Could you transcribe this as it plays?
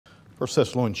1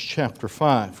 Thessalonians chapter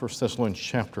 5. 1 Thessalonians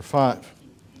chapter 5. 1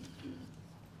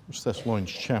 Thessalonians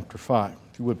chapter 5.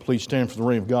 If you would please stand for the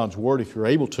reading of God's Word if you're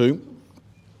able to.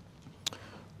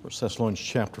 1 Thessalonians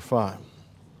chapter 5.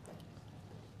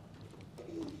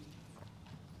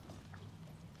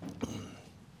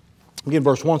 Again,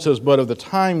 verse 1 says, "But of the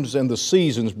times and the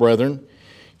seasons, brethren,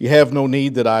 ye have no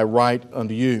need that I write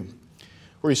unto you.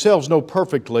 For yourselves know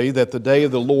perfectly that the day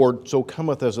of the Lord so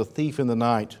cometh as a thief in the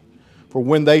night. For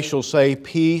when they shall say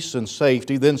peace and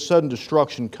safety, then sudden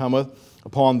destruction cometh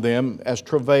upon them as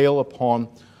travail upon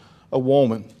a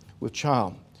woman with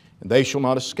child, and they shall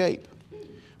not escape.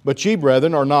 But ye,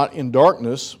 brethren, are not in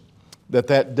darkness, that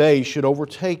that day should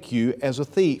overtake you as a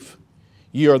thief.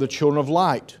 Ye are the children of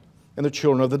light, and the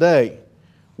children of the day.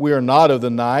 We are not of the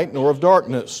night, nor of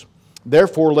darkness.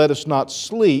 Therefore let us not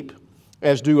sleep,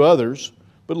 as do others,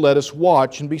 but let us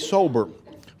watch and be sober.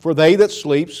 For they that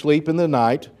sleep, sleep in the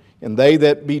night, and they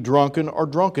that be drunken are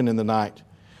drunken in the night.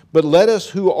 But let us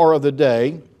who are of the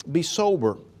day be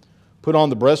sober. Put on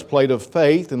the breastplate of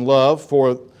faith and love,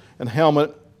 for an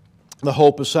helmet, the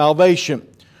hope of salvation.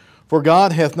 For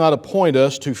God hath not appointed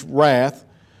us to wrath,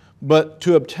 but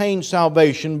to obtain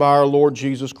salvation by our Lord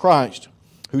Jesus Christ,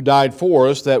 who died for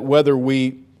us, that whether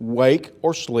we wake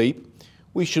or sleep,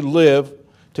 we should live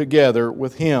together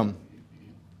with Him.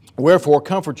 Wherefore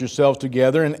comfort yourselves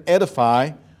together and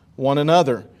edify one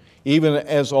another, even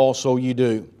as also ye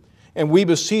do. And we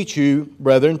beseech you,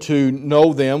 brethren, to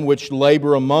know them which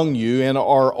labor among you and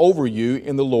are over you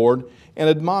in the Lord, and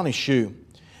admonish you,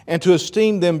 and to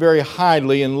esteem them very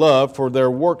highly in love for their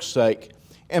work's sake,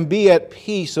 and be at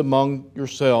peace among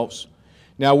yourselves.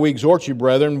 Now we exhort you,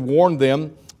 brethren, warn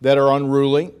them that are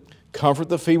unruly, comfort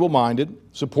the feeble-minded,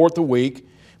 support the weak,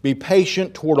 be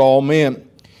patient toward all men.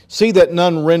 See that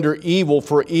none render evil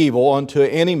for evil unto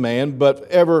any man, but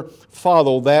ever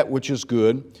follow that which is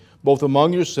good, both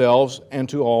among yourselves and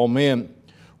to all men.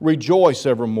 Rejoice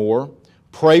evermore,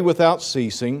 pray without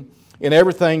ceasing, in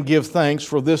everything give thanks,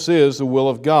 for this is the will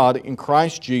of God in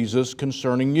Christ Jesus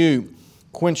concerning you.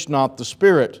 Quench not the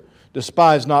spirit,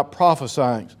 despise not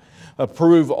prophesying,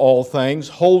 approve all things,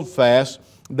 hold fast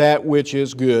that which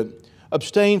is good.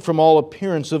 Abstain from all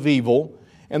appearance of evil,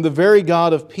 and the very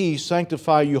God of peace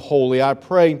sanctify you wholly. I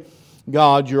pray,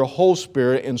 God, your whole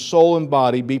spirit and soul and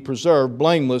body be preserved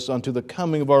blameless unto the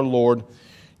coming of our Lord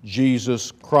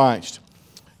Jesus Christ."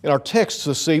 In our text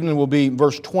this evening will be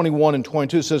verse 21 and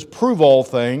 22. It says, "Prove all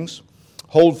things,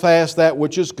 hold fast that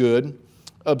which is good,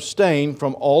 abstain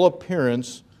from all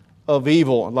appearance of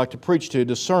evil." I'd like to preach to you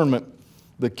discernment,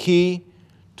 the key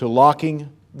to locking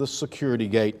the security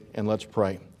gate. And let's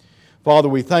pray. Father,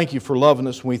 we thank you for loving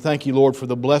us, and we thank you, Lord, for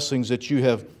the blessings that you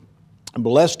have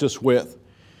blessed us with.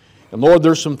 And Lord,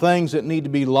 there's some things that need to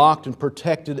be locked and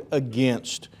protected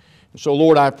against. And so,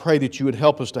 Lord, I pray that you would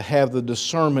help us to have the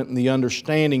discernment and the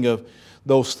understanding of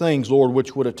those things, Lord,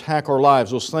 which would attack our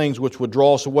lives, those things which would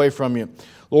draw us away from you.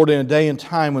 Lord, in a day and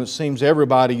time when it seems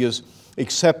everybody is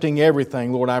accepting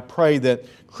everything, Lord, I pray that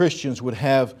Christians would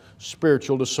have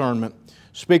spiritual discernment.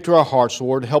 Speak to our hearts,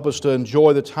 Lord. Help us to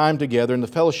enjoy the time together and the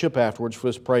fellowship afterwards. For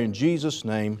us pray in Jesus'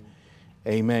 name,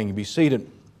 amen. You be seated.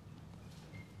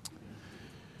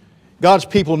 God's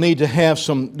people need to have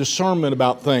some discernment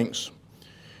about things.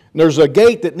 There's a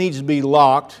gate that needs to be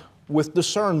locked with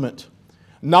discernment,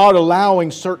 not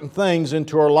allowing certain things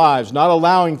into our lives, not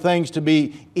allowing things to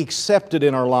be accepted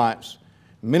in our lives.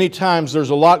 Many times there's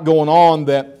a lot going on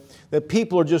that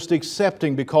people are just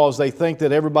accepting because they think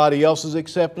that everybody else is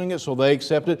accepting it, so they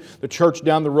accept it. The church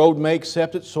down the road may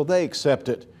accept it, so they accept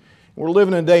it. We're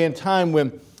living in a day and time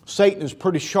when Satan is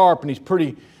pretty sharp and he's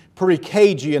pretty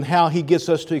cagey in how he gets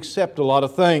us to accept a lot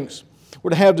of things.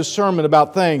 We're to have discernment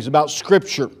about things, about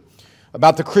Scripture,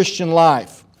 about the Christian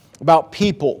life, about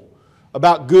people,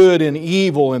 about good and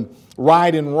evil and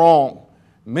right and wrong.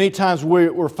 Many times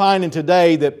we're finding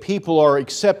today that people are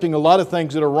accepting a lot of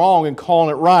things that are wrong and calling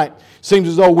it right. It seems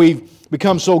as though we've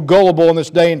become so gullible in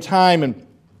this day and time and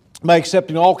by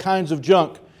accepting all kinds of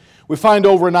junk. We find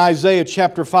over in Isaiah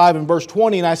chapter 5 and verse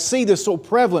 20, and I see this so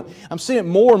prevalent. I'm seeing it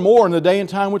more and more in the day and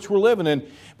time which we're living in.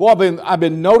 Well, I've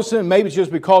been noticing it, maybe it's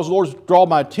just because the Lord's drawn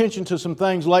my attention to some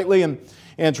things lately, and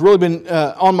it's really been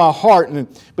on my heart.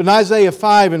 But in Isaiah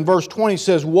 5 and verse 20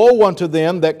 says, "Woe unto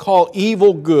them that call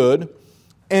evil good,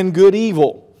 and good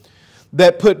evil,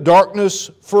 that put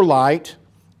darkness for light,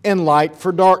 and light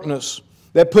for darkness,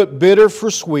 that put bitter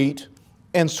for sweet,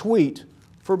 and sweet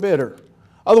for bitter."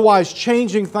 Otherwise,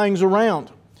 changing things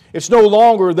around. It's no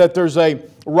longer that there's a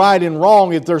right and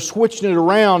wrong, if they're switching it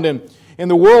around And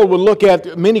the world would look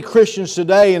at many Christians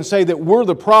today and say that we're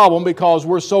the problem because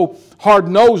we're so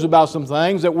hard-nosed about some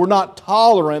things, that we're not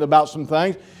tolerant about some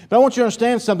things. But I want you to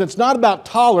understand something. It's not about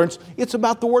tolerance. It's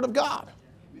about the Word of God.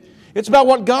 It's about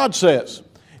what God says.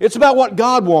 It's about what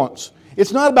God wants.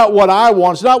 It's not about what I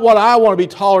want. It's not what I want to be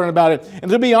tolerant about it.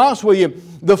 And to be honest with you,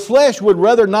 the flesh would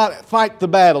rather not fight the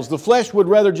battles. The flesh would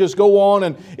rather just go on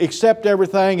and accept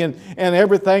everything and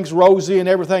everything's rosy and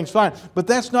everything's fine. But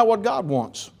that's not what God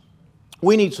wants.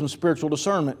 We need some spiritual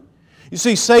discernment. You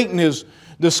see, Satan is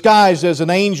disguised as an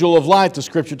angel of light, the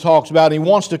Scripture talks about. And he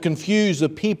wants to confuse the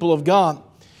people of God.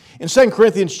 In 2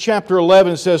 Corinthians chapter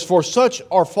 11 it says, "For such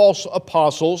are false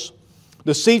apostles,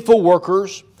 deceitful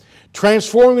workers,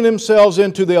 transforming themselves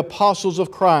into the apostles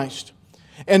of Christ.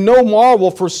 And no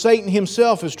marvel, for Satan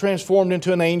himself is transformed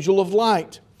into an angel of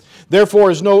light.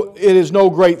 Therefore it is no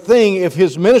great thing if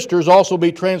his ministers also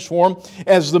be transformed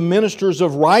as the ministers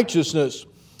of righteousness,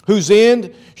 whose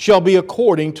end shall be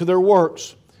according to their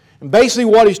works." And basically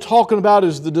what he's talking about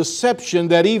is the deception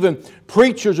that even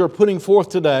preachers are putting forth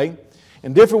today.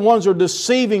 And different ones are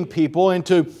deceiving people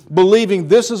into believing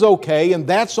this is okay and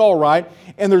that's all right.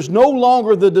 And there's no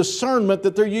longer the discernment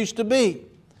that there used to be.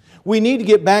 We need to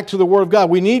get back to the Word of God.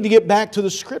 We need to get back to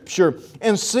the Scripture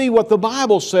and see what the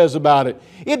Bible says about it.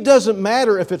 It doesn't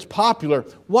matter if it's popular.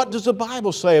 What does the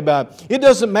Bible say about it? It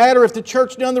doesn't matter if the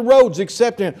church down the road's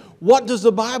accepting it. What does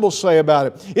the Bible say about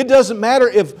it? It doesn't matter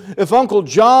if Uncle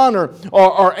John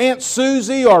or Aunt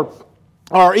Susie or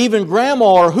even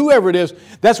Grandma or whoever it is,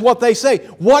 that's what they say.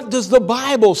 What does the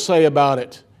Bible say about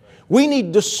it? We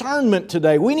need discernment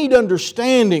today. We need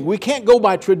understanding. We can't go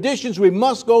by traditions. We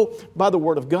must go by the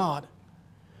Word of God.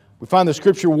 We find the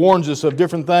Scripture warns us of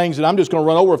different things, and I'm just going to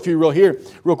run over a few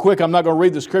real quick. I'm not going to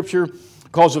read the Scripture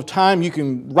because of time. You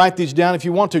can write these down if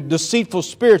you want to. Deceitful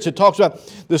spirits. It talks about,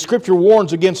 the Scripture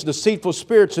warns against deceitful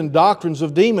spirits and doctrines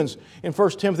of demons in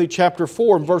 1 Timothy chapter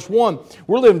 4 and verse 1.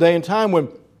 We're living a day and time when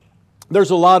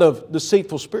there's a lot of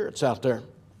deceitful spirits out there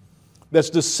that's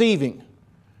deceiving.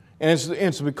 And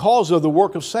it's because of the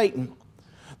work of Satan.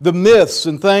 The myths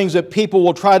and things that people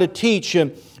will try to teach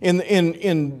when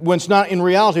it's not in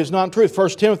reality, it's not truth.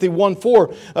 1 Timothy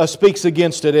 1:4 speaks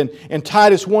against it, and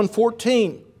Titus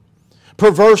 1:14.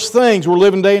 Perverse things. We're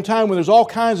living day and time when there's all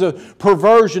kinds of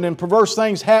perversion and perverse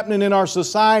things happening in our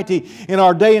society, in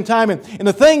our day and time. And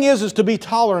the thing is to be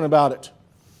tolerant about it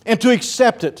and to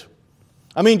accept it.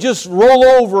 I mean, just roll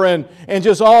over and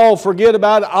just, forget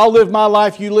about it. I'll live my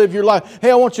life, you live your life. Hey,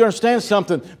 I want you to understand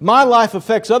something. My life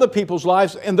affects other people's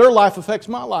lives, and their life affects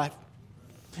my life.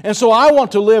 And so I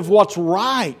want to live what's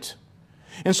right.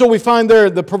 And so we find there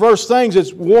the perverse things.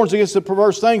 It warns against the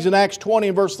perverse things in Acts 20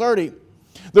 and verse 30.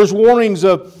 There's warnings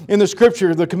in the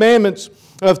Scripture, the commandments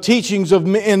of teachings of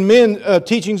men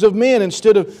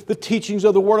instead of the teachings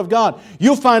of the Word of God.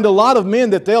 You'll find a lot of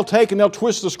men that they'll take and they'll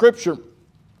twist the Scripture.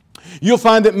 You'll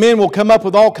find that men will come up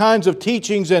with all kinds of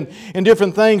teachings and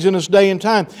different things in this day and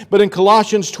time. But in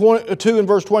Colossians 2 and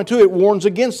verse 22, it warns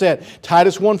against that.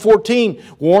 Titus 1:14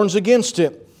 warns against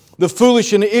it. The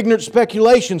foolish and ignorant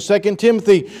speculation, 2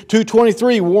 Timothy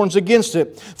 2:23 warns against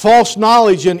it. False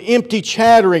knowledge and empty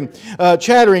chattering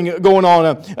going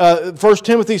on. 1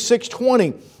 Timothy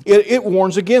 6:20. It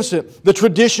warns against it. The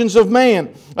traditions of man,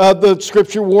 the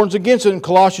Scripture warns against it in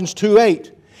Colossians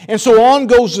 2:8. And so on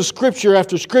goes the Scripture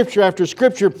after Scripture after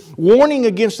Scripture, warning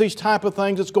against these type of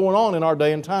things that's going on in our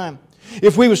day and time.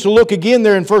 If we was to look again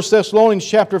there in 1 Thessalonians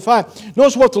chapter 5,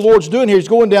 notice what the Lord's doing here. He's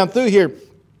going down through here,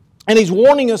 and He's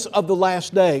warning us of the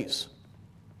last days.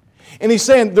 And He's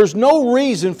saying there's no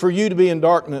reason for you to be in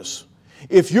darkness.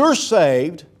 If you're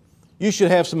saved, you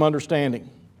should have some understanding.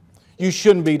 You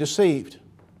shouldn't be deceived.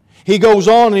 He goes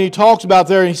on and he talks about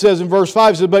there, and he says in verse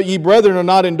 5, he says, "But ye brethren are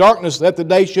not in darkness, that the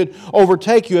day should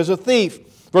overtake you as a thief."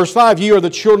 Verse 5, "Ye are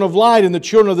the children of light, and the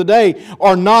children of the day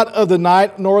are not of the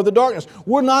night nor of the darkness."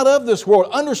 We're not of this world.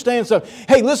 Understand something.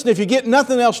 Hey, listen, if you get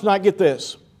nothing else tonight, get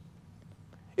this.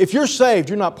 If you're saved,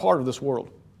 you're not part of this world.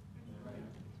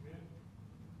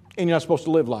 And you're not supposed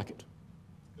to live like it.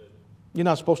 You're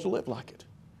not supposed to live like it.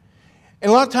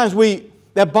 And a lot of times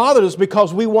that bothers us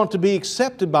because we want to be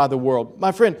accepted by the world.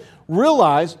 My friend,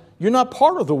 realize you're not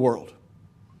part of the world.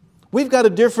 We've got a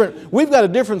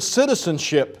different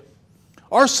citizenship.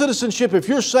 Our citizenship, if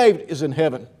you're saved, is in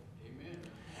heaven. Amen.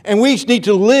 And we need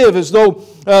to live as though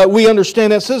we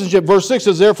understand that citizenship. Verse 6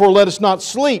 says, "Therefore let us not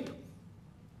sleep."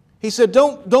 He said,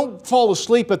 don't fall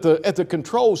asleep at the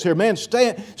controls here. Man,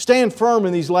 stand firm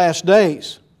in these last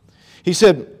days. He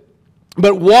said,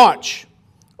 but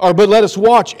let us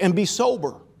watch and be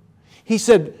sober. He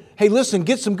said, hey, listen,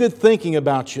 get some good thinking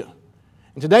about you.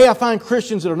 And today I find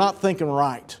Christians that are not thinking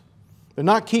right. They're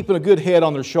not keeping a good head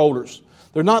on their shoulders.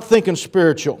 They're not thinking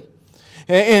spiritual.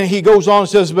 And he goes on and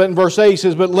says, but in verse 8, he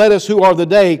says, but let us who are the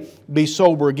day be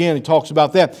sober again. He talks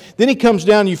about that. Then he comes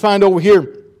down and you find over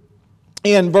here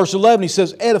in verse 11, he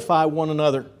says, edify one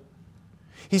another.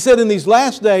 He said in these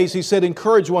last days, he said,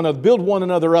 encourage one another, build one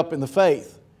another up in the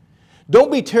faith.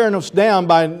 Don't be tearing us down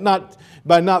by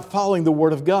not following the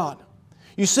Word of God.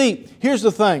 You see, here's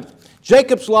the thing.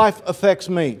 Jacob's life affects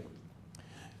me.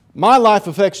 My life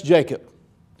affects Jacob.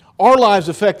 Our lives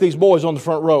affect these boys on the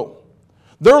front row.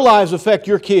 Their lives affect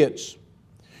your kids.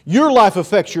 Your life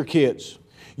affects your kids.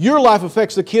 Your life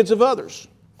affects the kids of others.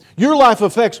 Your life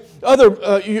affects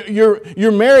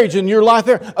your marriage, and your life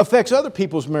there affects other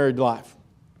people's married life.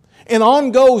 And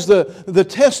on goes the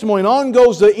testimony, and on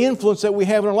goes the influence that we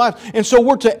have in our life. And so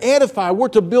we're to edify, we're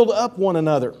to build up one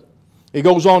another. He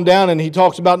goes on down and he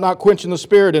talks about not quenching the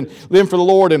Spirit and living for the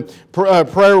Lord and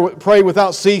pray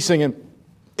without ceasing. And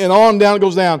on down it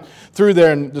goes down through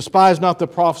there, and despise not the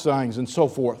prophesyings and so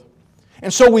forth.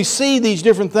 And so we see these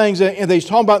different things that he's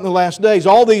talking about in the last days.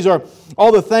 All these are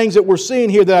all the things that we're seeing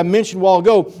here that I mentioned a while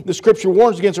ago. The Scripture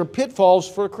warns against are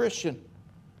pitfalls for a Christian.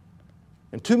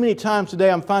 And too many times today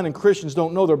I'm finding Christians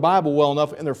don't know their Bible well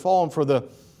enough, and they're falling for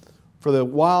the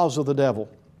wiles of the devil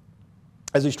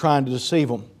as he's trying to deceive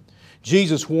them.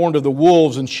 Jesus warned of the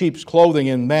wolves in sheep's clothing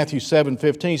in Matthew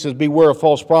 7:15. He says, beware of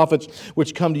false prophets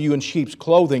which come to you in sheep's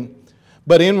clothing,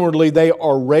 but inwardly they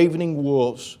are ravening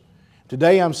wolves.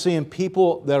 Today I'm seeing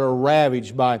people that are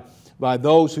ravaged by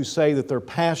those who say that they're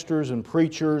pastors and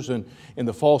preachers, and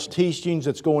the false teachings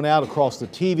that's going out across the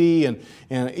TV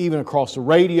and even across the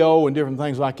radio and different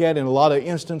things like that in a lot of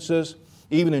instances,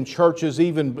 even in churches,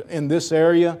 even in this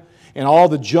area. And all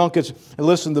the junk is, and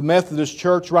listen, the Methodist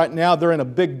Church right now, they're in a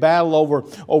big battle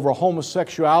over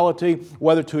homosexuality,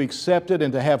 whether to accept it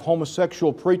and to have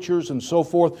homosexual preachers and so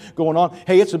forth going on.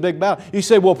 Hey, it's a big battle. You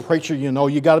say, well, preacher,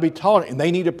 you got to be tolerant. And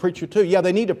they need a preacher too. Yeah,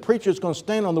 they need a preacher that's going to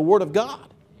stand on the Word of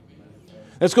God.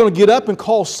 That's going to get up and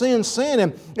call sin,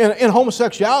 sin. And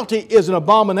homosexuality is an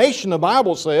abomination, the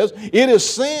Bible says. It is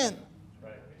sin.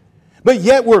 But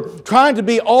yet we're trying to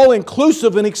be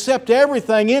all-inclusive and accept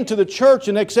everything into the church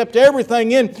and accept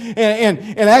everything in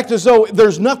and act as though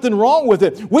there's nothing wrong with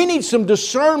it. We need some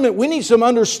discernment. We need some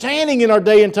understanding in our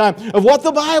day and time of what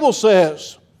the Bible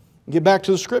says. Get back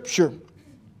to the Scripture.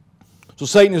 So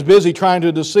Satan is busy trying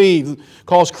to deceive,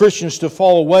 cause Christians to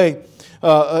fall away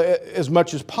as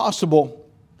much as possible.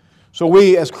 So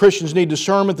we as Christians need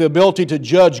discernment, the ability to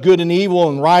judge good and evil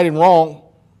and right and wrong.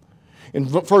 In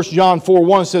 1 John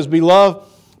 4:1 says, beloved,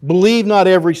 believe not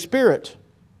every spirit,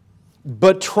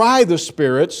 but try the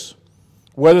spirits,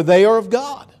 whether they are of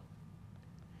God.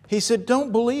 He said,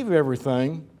 don't believe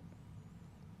everything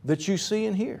that you see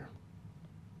and hear.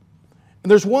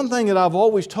 And there's one thing that I've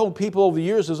always told people over the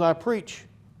years as I preach.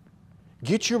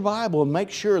 Get your Bible and make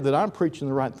sure that I'm preaching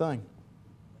the right thing.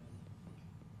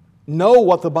 Know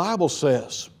what the Bible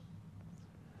says.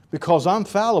 Because I'm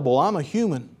fallible, I'm a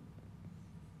human.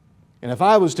 And if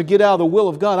I was to get out of the will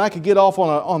of God, I could get off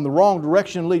on the wrong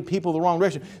direction and lead people the wrong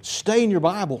direction. Stay in your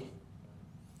Bible.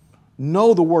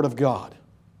 Know the Word of God.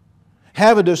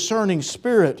 Have a discerning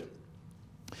spirit.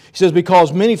 He says,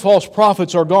 because many false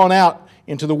prophets are gone out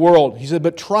into the world. He said,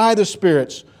 but try the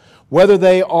spirits, whether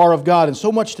they are of God. And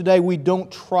so much today we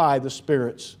don't try the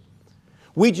spirits.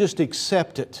 We just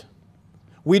accept it.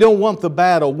 We don't want the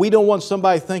battle. We don't want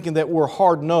somebody thinking that we're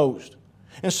hard-nosed.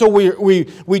 And so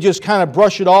we just kind of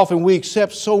brush it off and we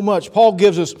accept so much. Paul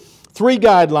gives us 3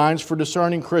 guidelines for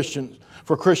discerning Christians,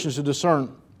 for Christians to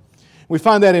discern. We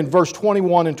find that in verse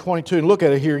 21 and 22. And look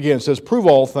at it here again. It says, prove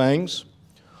all things,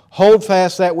 hold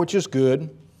fast that which is good,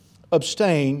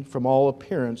 abstain from all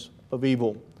appearance of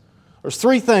evil. There's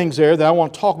 3 things there that I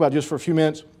want to talk about just for a few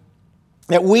minutes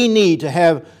that we need to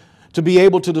have to be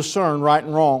able to discern right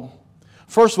and wrong.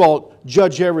 First of all,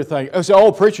 judge everything. I say,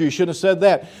 oh, preacher, you shouldn't have said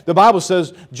that. The Bible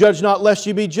says, judge not lest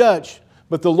ye be judged.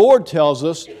 But the Lord tells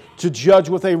us to judge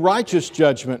with a righteous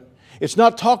judgment. It's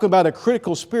not talking about a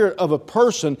critical spirit of a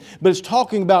person, but it's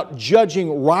talking about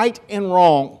judging right and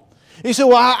wrong. You say,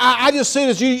 well, I just say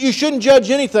this, you shouldn't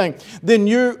judge anything. Then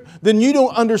you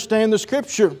don't understand the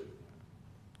Scripture.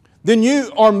 Then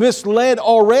you are misled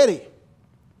already.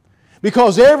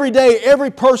 Because every day,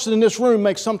 every person in this room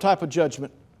makes some type of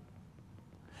judgment.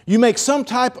 You make some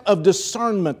type of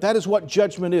discernment. That is what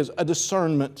judgment is, a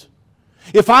discernment.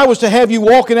 If I was to have you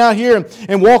walking out here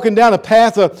and walking down a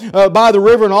path by the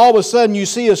river, and all of a sudden you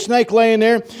see a snake laying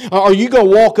there, are you going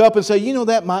to walk up and say, you know,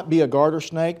 that might be a garter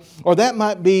snake, or that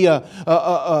might be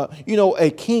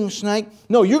a king snake?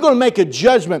 No, you're going to make a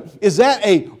judgment. Is that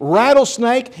a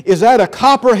rattlesnake? Is that a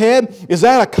copperhead? Is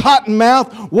that a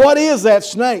cottonmouth? What is that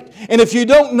snake? And if you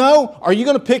don't know, are you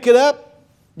going to pick it up?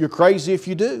 You're crazy if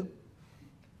you do.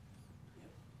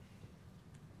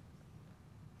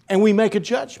 And we make a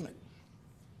judgment.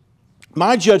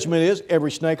 My judgment is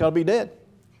every snake ought to be dead.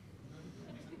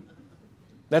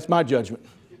 That's my judgment.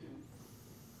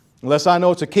 Unless I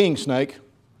know it's a king snake.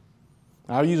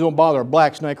 I usually don't bother a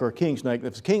black snake or a king snake. If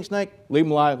it's a king snake, leave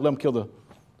them alive, let them kill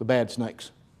the bad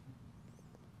snakes.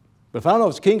 But if I don't know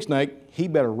it's a king snake, he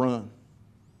better run.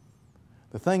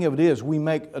 The thing of it is, we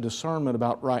make a discernment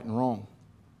about right and wrong.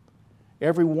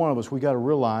 Every one of us, we got to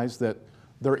realize that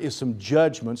there is some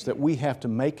judgments that we have to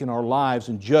make in our lives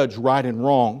and judge right and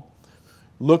wrong,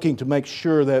 looking to make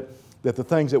sure that the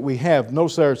things that we have,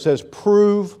 notice there it says,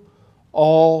 prove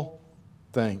all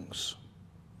things.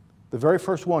 The very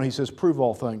first one, he says, prove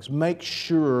all things. Make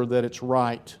sure that it's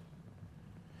right.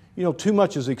 You know, too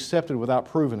much is accepted without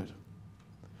proving it.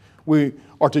 We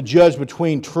are to judge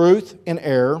between truth and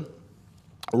error,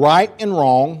 right and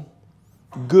wrong,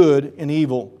 good and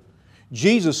evil.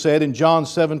 Jesus said in John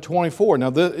 7:24,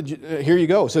 now here you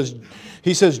go.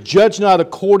 He says, judge not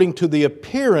according to the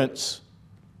appearance.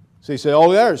 So he said,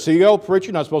 oh, there, so you go, preacher,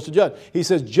 you're not supposed to judge. He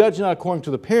says, judge not according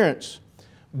to the appearance,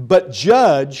 but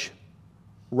judge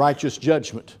righteous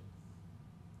judgment.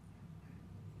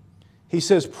 He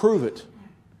says, prove it.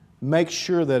 Make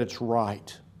sure that it's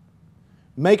right.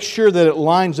 Make sure that it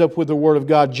lines up with the Word of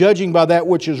God, judging by that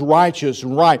which is righteous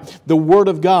and right. The Word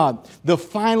of God, the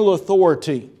final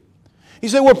authority. You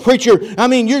say, well, preacher, I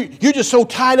mean, you're just so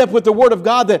tied up with the Word of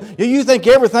God that you think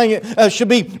everything should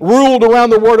be ruled around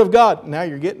the Word of God. Now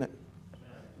you're getting it.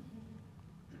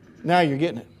 Now you're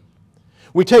getting it.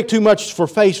 We take too much for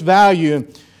face value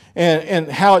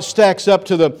and how it stacks up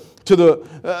to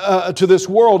this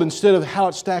world instead of how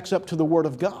it stacks up to the Word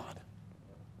of God.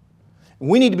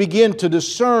 We need to begin to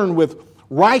discern with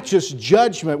righteous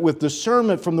judgment, with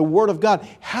discernment from the Word of God.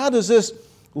 How does this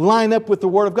line up with the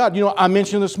Word of God? You know, I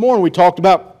mentioned this morning, we talked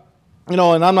about, you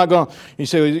know, and I'm not going to, you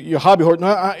say, you're a hobby horse.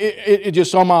 No, it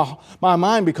just on my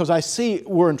mind because I see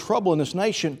we're in trouble in this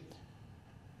nation.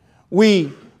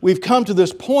 We've come to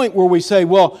this point where we say,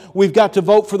 well, we've got to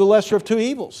vote for the lesser of two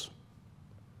evils.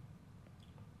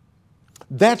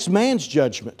 That's man's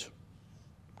judgment.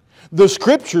 The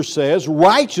Scripture says,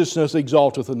 righteousness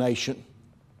exalteth a nation.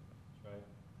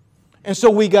 And so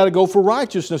we got to go for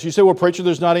righteousness. You say, well, preacher,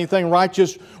 there's not anything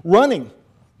righteous running.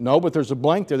 No, but there's a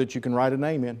blank there that you can write a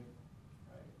name in.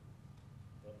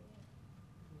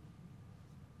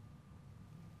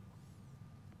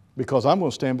 Because I'm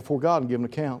going to stand before God and give an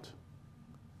account.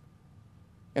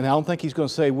 And I don't think He's going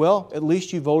to say, well, at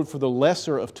least you voted for the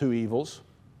lesser of two evils.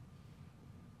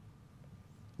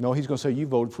 No, He's going to say, you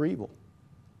voted for evil.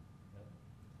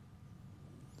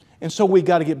 And so we've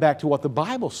got to get back to what the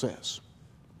Bible says.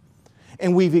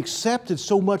 And we've accepted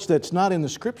so much that's not in the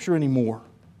Scripture anymore.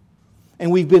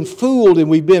 And we've been fooled and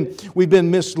we've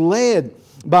been misled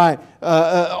by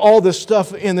all this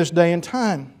stuff in this day and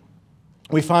time.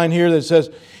 We find here that it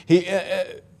says,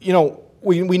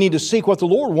 we need to seek what the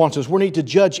Lord wants us. We need to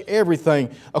judge everything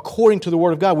according to the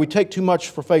Word of God. We take too much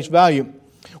for face value.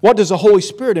 What does the Holy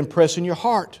Spirit impress in your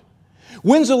heart?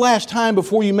 When's the last time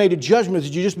before you made a judgment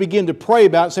that you just begin to pray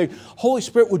about and say, Holy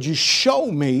Spirit, would you show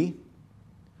me?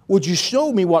 Would you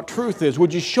show me what truth is?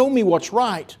 Would you show me what's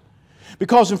right?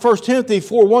 Because in 1 Timothy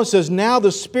 4:1 says, now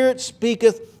the Spirit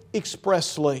speaketh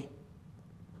expressly.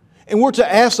 And we're to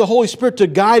ask the Holy Spirit to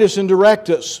guide us and direct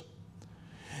us.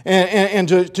 And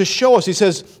to show us. He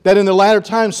says that in the latter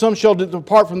times some shall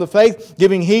depart from the faith,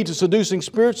 giving heed to seducing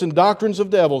spirits and doctrines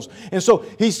of devils. And so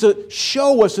He's to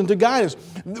show us and to guide us.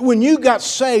 When you got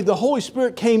saved, the Holy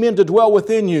Spirit came in to dwell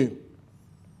within you.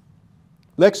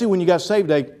 Lexi, when you got saved,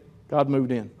 God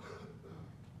moved in.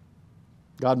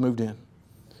 God moved in.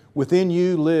 Within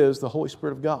you lives the Holy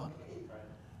Spirit of God.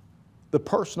 The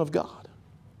person of God.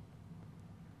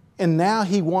 And now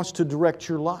He wants to direct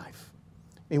your life.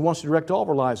 He wants to direct all of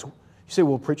our lives. You say,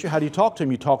 well, preacher, how do you talk to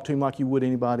Him? You talk to Him like you would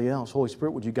anybody else. Holy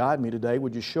Spirit, would you guide me today?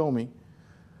 Would you show me?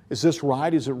 Is this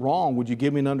right? Is it wrong? Would you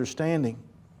give me an understanding?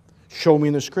 Show me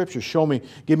in the Scripture. Show me,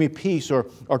 give me peace or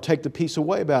take the peace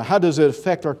away about it. How does it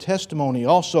affect our testimony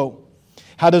also?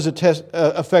 How does it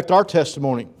affect our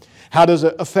testimony? How does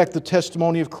it affect the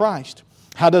testimony of Christ?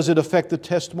 How does it affect the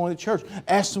testimony of the church?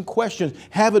 Ask some questions.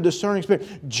 Have a discerning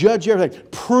spirit. Judge everything.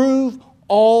 Prove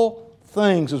all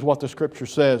things is what the Scripture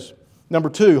says. Number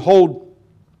 2, hold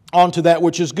on to that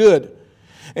which is good.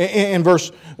 In verse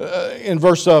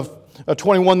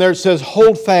 21 there it says,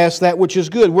 hold fast that which is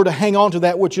good. We're to hang on to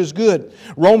that which is good.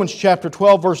 Romans chapter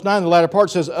 12 verse 9, the latter part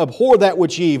says, abhor that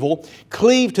which is evil,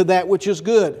 cleave to that which is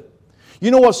good. You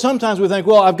know what? Sometimes we think,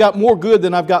 well, I've got more good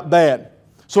than I've got bad,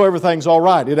 so everything's all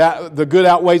right. The good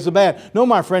outweighs the bad. No,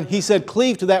 my friend, he said,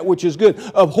 cleave to that which is good.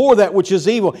 Abhor that which is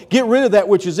evil. Get rid of that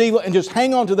which is evil and just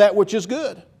hang on to that which is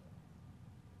good.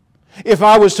 If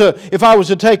I was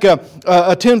to take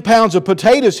 10 pounds of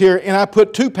potatoes here and I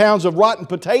put 2 pounds of rotten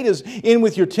potatoes in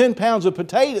with your 10 pounds of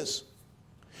potatoes,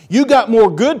 you got more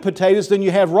good potatoes than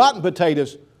you have rotten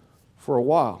potatoes for a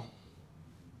while.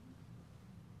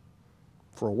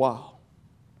 For a while.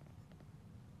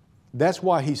 That's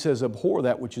why he says, abhor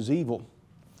that which is evil.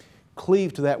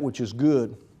 Cleave to that which is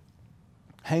good.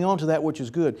 Hang on to that which is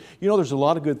good. You know, there's a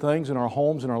lot of good things in our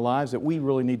homes and our lives that we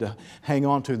really need to hang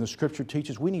on to. And the Scripture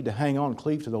teaches we need to hang on and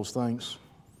cleave to those things.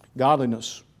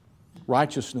 Godliness,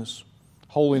 righteousness,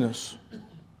 holiness.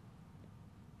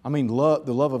 I mean, the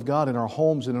love of God in our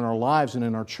homes and in our lives and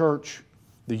in our church.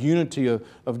 The unity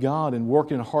of God and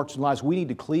working in our hearts and lives. We need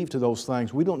to cleave to those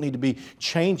things. We don't need to be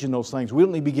changing those things. We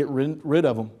don't need to be getting rid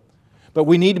of them. But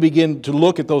we need to begin to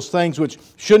look at those things which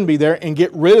shouldn't be there and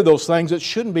get rid of those things that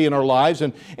shouldn't be in our lives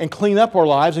and clean up our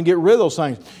lives and get rid of those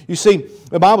things. You see,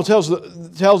 the Bible tells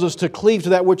us to cleave to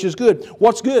that which is good.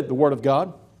 What's good? The Word of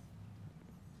God.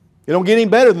 It don't get any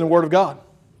better than the Word of God.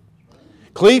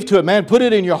 Cleave to it, man. Put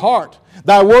it in your heart.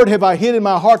 Thy word have I hid in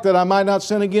my heart that I might not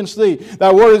sin against Thee.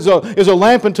 Thy word is a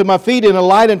lamp unto my feet and a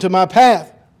light unto my path.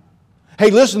 Hey,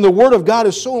 listen, the Word of God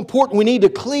is so important. We need to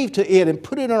cleave to it and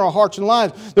put it in our hearts and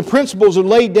lives. The principles are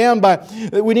laid down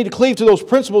we need to cleave to those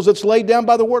principles that's laid down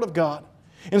by the Word of God.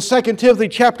 In 2 Timothy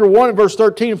chapter 1, verse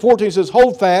 13 and 14, it says,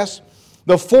 hold fast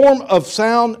the form of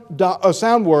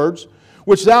sound words,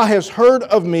 which thou hast heard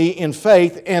of me in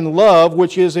faith and love,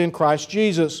 which is in Christ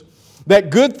Jesus.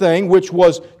 That good thing which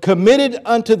was committed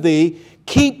unto thee,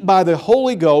 keep by the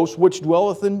Holy Ghost, which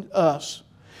dwelleth in us.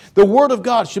 The Word of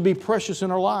God should be precious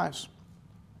in our lives.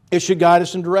 It should guide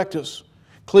us and direct us.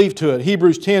 Cleave to it.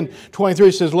 Hebrews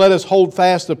 10:23 says, let us hold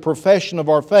fast the profession of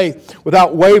our faith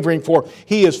without wavering, for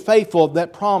He is faithful of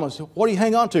that promise. What do you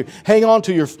hang on to? Hang on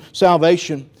to your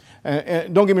salvation.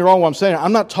 And don't get me wrong what I'm saying.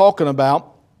 I'm not talking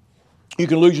about you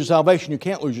can lose your salvation. You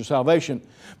can't lose your salvation.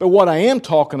 But what I am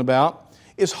talking about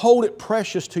is hold it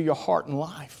precious to your heart and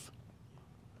life.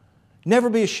 Never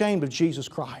be ashamed of Jesus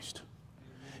Christ.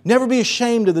 Never be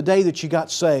ashamed of the day that you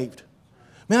got saved.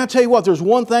 Man, I tell you what, there's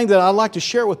one thing that I like to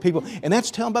share with people, and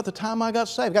that's tell them about the time I got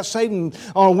saved. I got saved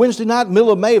on a Wednesday night, middle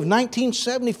of May of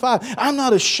 1975. I'm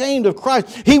not ashamed of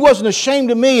Christ. He wasn't ashamed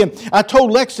of me. And I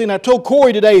told Lexi and I told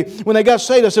Corey today when they got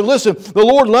saved, I said, listen, the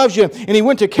Lord loves you, and He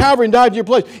went to Calvary and died in your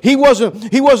place. He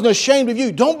wasn't ashamed of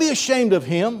you. Don't be ashamed of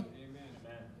Him.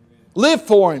 Amen. Live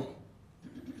for Him.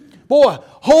 Boy,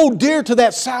 hold dear to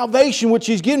that salvation which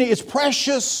He's given you. It's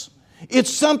precious.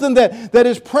 It's something that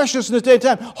is precious in this day and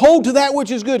time. Hold to that which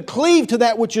is good. Cleave to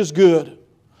that which is good.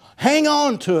 Hang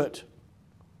on to it.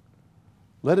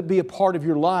 Let it be a part of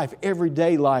your life,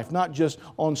 everyday life, not just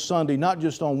on Sunday, not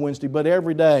just on Wednesday, but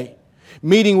every day.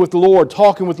 Meeting with the Lord,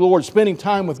 talking with the Lord, spending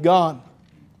time with God.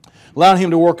 Allowing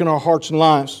Him to work in our hearts and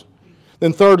lives.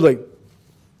 Then thirdly,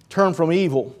 turn from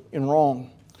evil and wrong.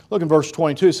 Look in verse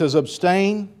 22. It says,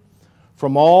 abstain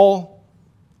from all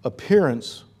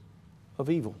appearance of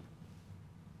evil.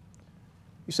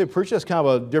 You say, preacher, that's kind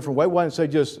of a different way. Why didn't it say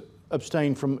just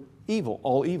abstain from evil,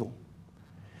 all evil?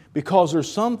 Because there's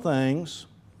some things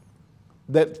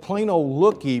that plain old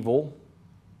look evil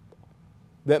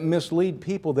that mislead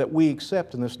people that we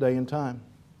accept in this day and time.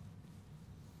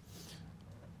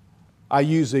 I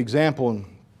use the example, and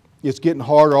it's getting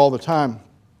harder all the time.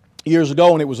 Years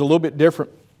ago, and it was a little bit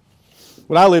different.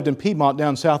 When I lived in Piedmont down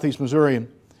in southeast Missouri,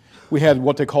 and we had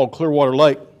what they called Clearwater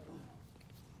Lake.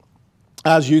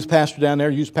 I was youth pastor down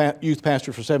there, youth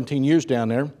pastor for 17 years down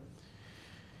there.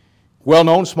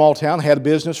 Well-known, small town, had a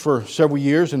business for several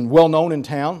years and well-known in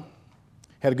town.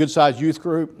 Had a good-sized youth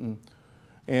group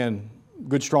and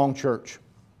good, strong church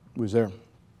was there.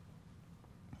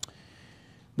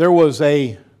 There was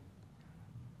a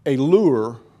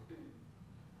lure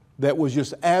that was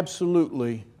just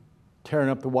absolutely tearing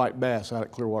up the white bass out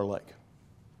at Clearwater Lake.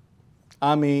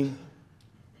 I mean,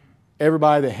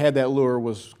 everybody that had that lure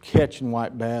was catching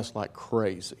white bass like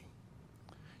crazy.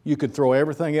 You could throw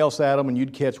everything else at them and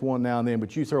you'd catch one now and then,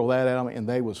 but you throw that at them and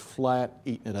they was flat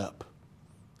eating it up.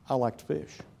 I like to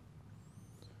fish.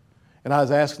 And I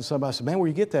was asking somebody, I said, man, where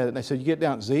you get that? And they said, you get it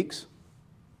down at Zeke's.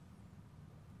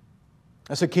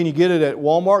 I said, can you get it at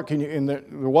Walmart? And there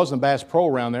wasn't a Bass Pro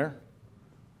around there.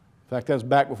 fact, that was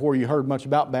back before you heard much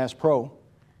about Bass Pro. I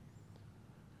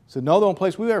said, no, the only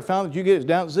place we've ever found that you get it is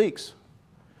down at Zeke's.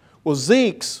 Well,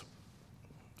 Zeke's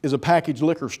is a packaged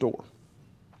liquor store.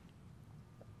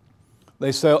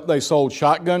 They sold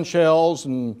shotgun shells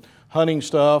and hunting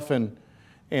stuff and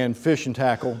fishing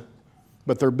tackle,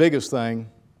 but their biggest thing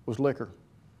was liquor.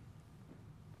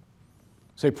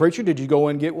 Say, preacher, did you go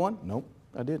in and get one? Nope,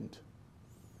 I didn't.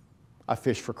 I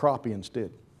fished for crappie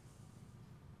instead.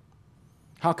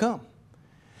 How come?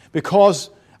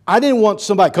 Because I didn't want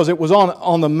somebody, because it was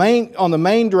on the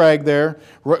main drag there,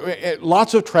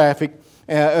 lots of traffic.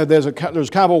 There's kind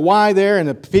of a Y there, and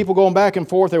the people going back and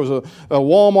forth. There was a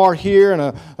Walmart here, and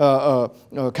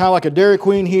kind of like a Dairy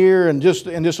Queen here, and just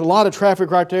a lot of traffic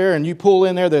right there. And you pull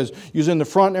in there, you're in the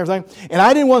front and everything. And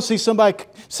I didn't want to see somebody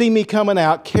see me coming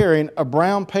out carrying a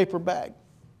brown paper bag.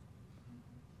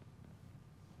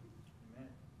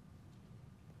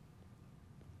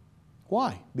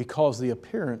 Why? Because the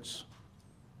appearance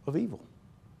of evil.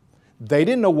 They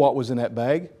didn't know what was in that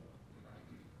bag.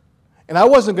 And I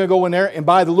wasn't going to go in there and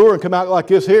buy the lure and come out like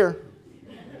this here.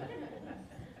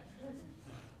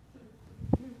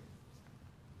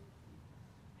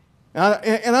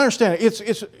 And I understand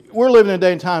it. We're living in a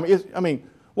day and time.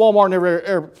 Walmart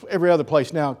and every other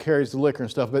place now carries the liquor and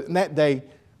stuff. But in that day,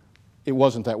 it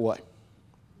wasn't that way.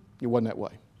 It wasn't that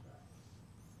way.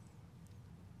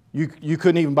 You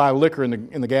couldn't even buy liquor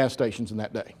in the gas stations in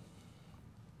that day.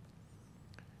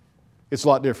 It's a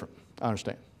lot different. I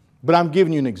understand. But I'm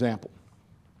giving you an example.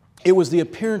 It was the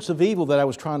appearance of evil that I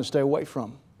was trying to stay away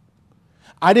from.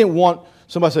 I didn't want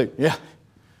somebody to say,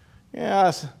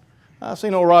 yeah, I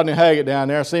seen old Rodney Haggett down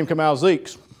there. I seen him come out of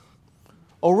Zeke's.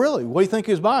 Oh, really? What do you think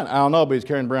he was buying? I don't know, but he's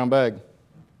carrying a brown bag.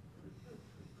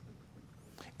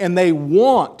 And they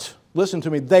want, listen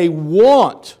to me, they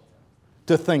want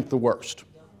to think the worst.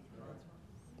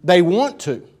 They want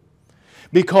to.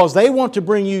 Because they want to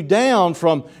bring you down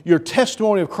from your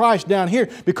testimony of Christ down here,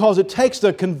 because it takes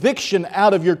the conviction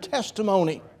out of your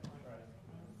testimony.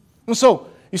 And so,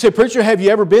 you say, preacher, have you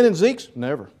ever been in Zeke's?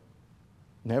 Never.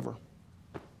 Never.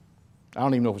 I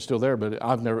don't even know if it's still there, but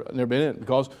I've never been in it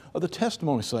because of the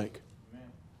testimony's sake.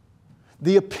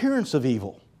 The appearance of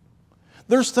evil.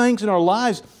 There's things in our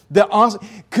lives that honestly,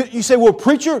 you say, well,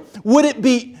 preacher, would it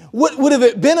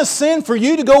have been a sin for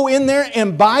you to go in there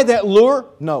and buy that lure?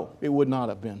 No, it would not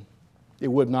have been. It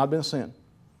would not have been a sin.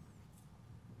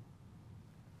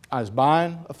 I was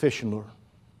buying a fishing lure.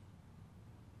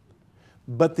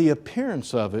 But the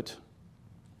appearance of it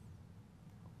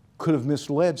could have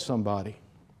misled somebody.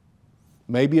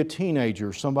 Maybe a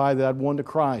teenager, somebody that I'd won to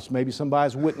Christ, maybe somebody I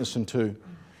was witnessing to. And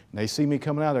they see me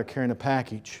coming out there carrying a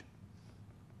package.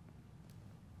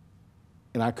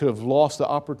 And I could have lost the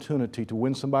opportunity to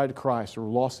win somebody to Christ, or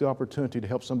lost the opportunity to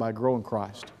help somebody grow in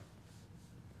Christ.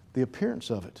 The appearance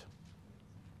of it.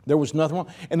 There was nothing wrong.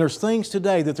 And there's things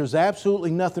today that there's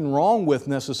absolutely nothing wrong with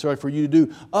necessary for you to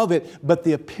do of it, but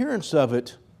the appearance of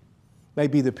it may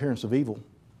be the appearance of evil.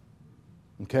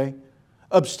 Okay?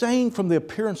 Abstain from the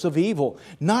appearance of evil.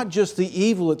 Not just the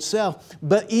evil itself,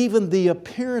 but even the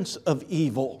appearance of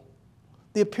evil.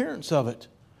 The appearance of it.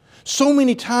 So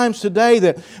many times today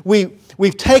that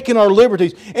we've taken our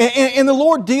liberties, and the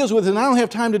Lord deals with it, and I don't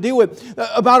have time to deal with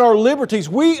about our liberties.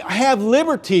 We have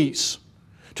liberties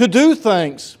to do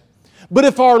things. But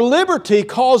if our liberty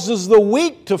causes the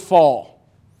weak to fall,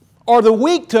 or the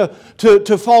weak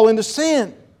to fall into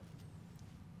sin,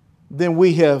 then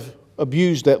we have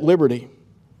abused that liberty.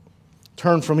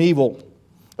 Turn from evil.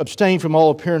 Abstain from all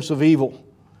appearance of evil.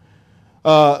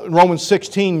 Romans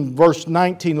 16, verse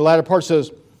 19, the latter part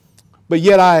says, but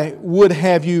yet I would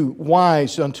have you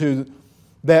wise unto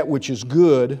that which is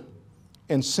good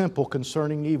and simple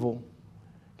concerning evil.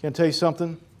 Can I tell you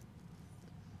something?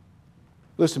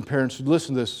 Listen, parents,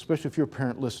 listen to this, especially if you're a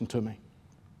parent, listen to me.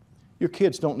 Your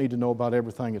kids don't need to know about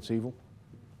everything that's evil.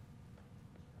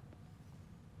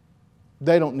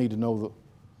 They don't need to know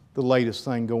the latest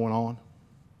thing going on.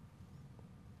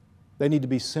 They need to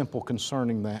be simple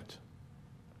concerning that.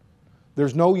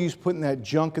 There's no use putting that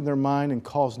junk in their mind and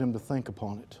causing them to think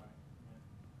upon it.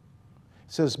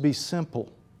 It says, be simple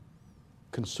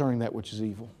concerning that which is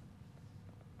evil.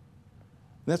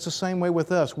 That's the same way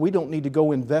with us. We don't need to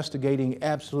go investigating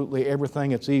absolutely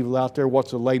everything that's evil out there,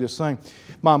 what's the latest thing.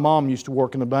 My mom used to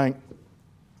work in a bank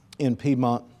in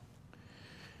Piedmont.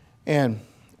 And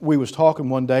we was talking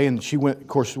one day, and she went, of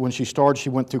course, when she started, she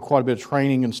went through quite a bit of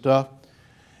training and stuff.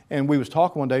 And we was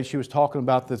talking one day, she was talking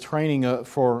about the training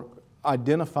for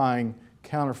identifying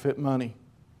counterfeit money.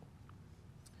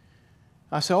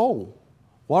 I said, oh,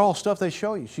 what all stuff they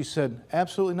show you? She said,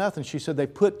 absolutely nothing. She said, they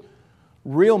put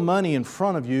real money in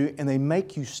front of you and they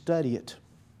make you study it.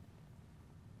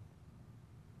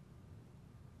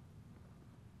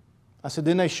 I said,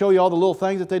 didn't they show you all the little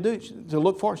things that they do to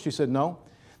look for? She said, no.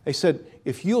 They said,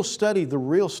 if you'll study the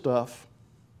real stuff,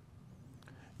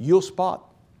 you'll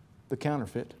spot the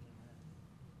counterfeit.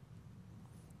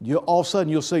 All of a sudden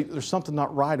you'll see there's something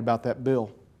not right about that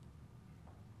bill.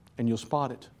 And you'll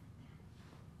spot it.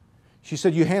 She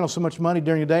said, you handle so much money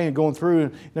during the day and going through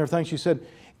and everything. She said,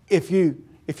 if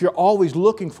you're always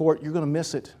looking for it, you're going to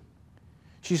miss it.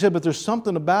 She said, but there's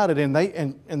something about it. And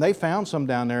they found some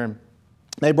down there. And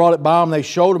they brought it by them, they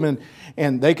showed them,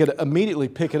 and they could immediately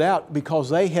pick it out because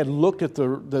they had looked at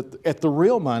the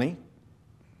real money.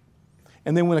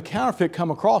 And then when a counterfeit come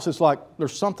across, it's like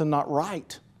there's something not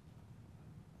right.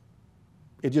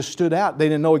 It just stood out. They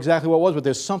didn't know exactly what it was, but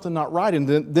there's something not right. And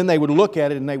then they would look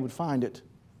at it and they would find it.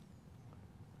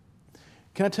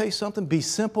 Can I tell you something? Be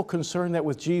simple concerning that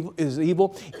which is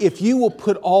evil. If you will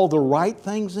put all the right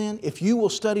things in, if you will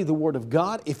study the Word of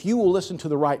God, if you will listen to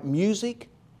the right music,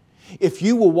 if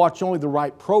you will watch only the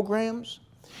right programs,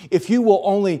 if you will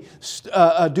only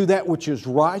do that which is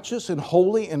righteous and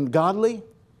holy and godly,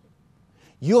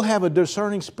 you'll have a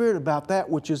discerning spirit about that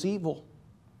which is evil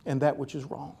and that which is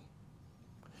wrong.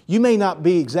 You may not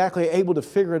be exactly able to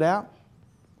figure it out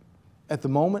at the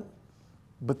moment,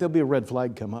 but there'll be a red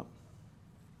flag come up.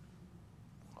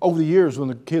 Over the years when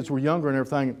the kids were younger and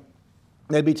everything,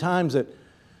 there'd be times that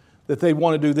they'd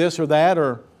want to do this or that,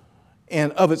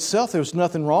 and of itself there was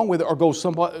nothing wrong with it, or go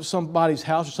to somebody's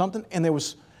house or something, and there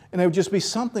would just be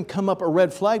something come up, a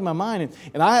red flag in my mind.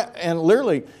 And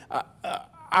literally,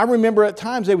 I remember at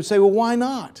times they would say, well, why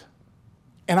not?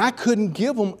 And I couldn't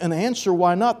give them an answer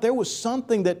why not. There was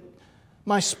something that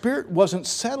my spirit wasn't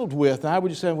settled with. And I would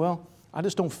just say, well, I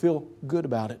just don't feel good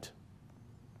about it.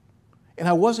 And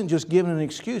I wasn't just giving an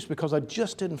excuse because I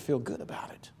just didn't feel good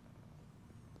about it.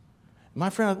 My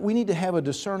friend, we need to have a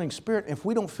discerning spirit. If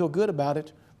we don't feel good about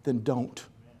it, then don't.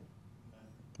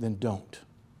 Then don't.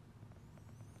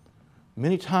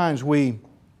 Many times we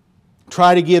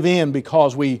try to give in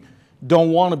because we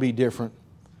don't want to be different.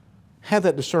 Have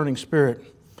that discerning spirit.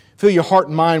 Fill your heart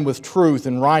and mind with truth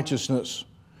and righteousness.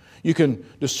 You can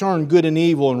discern good and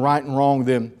evil and right and wrong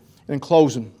then. And in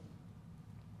closing,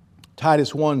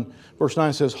 Titus 1 verse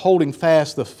 9 says, holding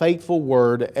fast the faithful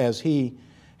word as he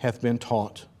hath been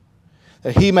taught,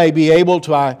 that he may be able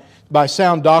to, by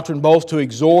sound doctrine, both to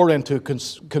exhort and to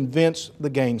convince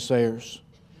the gainsayers.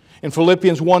 In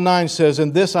Philippians 1:9 says,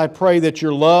 in this I pray that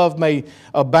your love may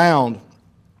abound,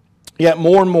 yet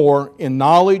more and more in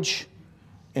knowledge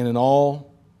and in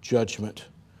all judgment.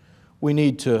 We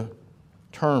need to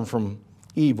turn from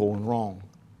evil and wrong.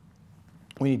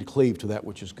 We need to cleave to that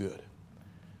which is good.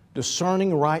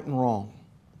 Discerning right and wrong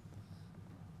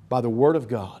by the Word of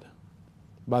God,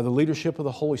 by the leadership of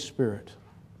the Holy Spirit,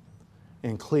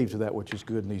 and cleave to that which is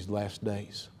good in these last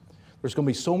days. There's going to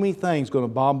be so many things going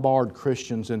to bombard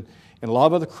Christians, and a lot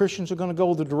of other Christians are going to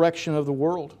go the direction of the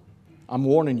world. I'm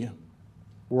warning you.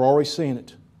 We're already seeing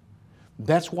it.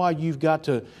 That's why you've got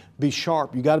to be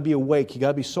sharp. You've got to be awake. You've got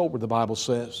to be sober, the Bible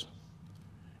says.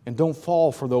 And don't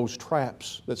fall for those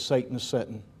traps that Satan is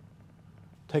setting.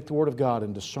 Take the Word of God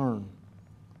and discern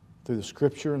through the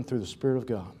Scripture and through the Spirit of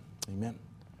God. Amen.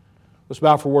 Let's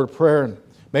bow for a word of prayer. And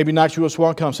maybe not you just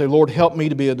want to come and say, Lord, help me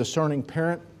to be a discerning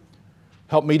parent.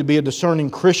 Help me to be a discerning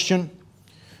Christian.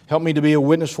 Help me to be a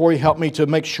witness for you. Help me to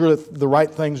make sure that the right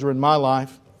things are in my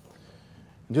life.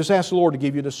 And just ask the Lord to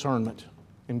give you discernment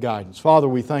and guidance. Father,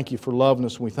 we thank you for loving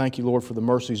us. We thank you, Lord, for the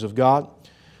mercies of God.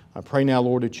 I pray now,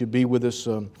 Lord, that you be with us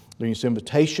during this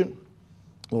invitation.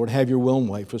 Lord, have your will and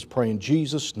way. Let's pray in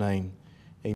Jesus' name.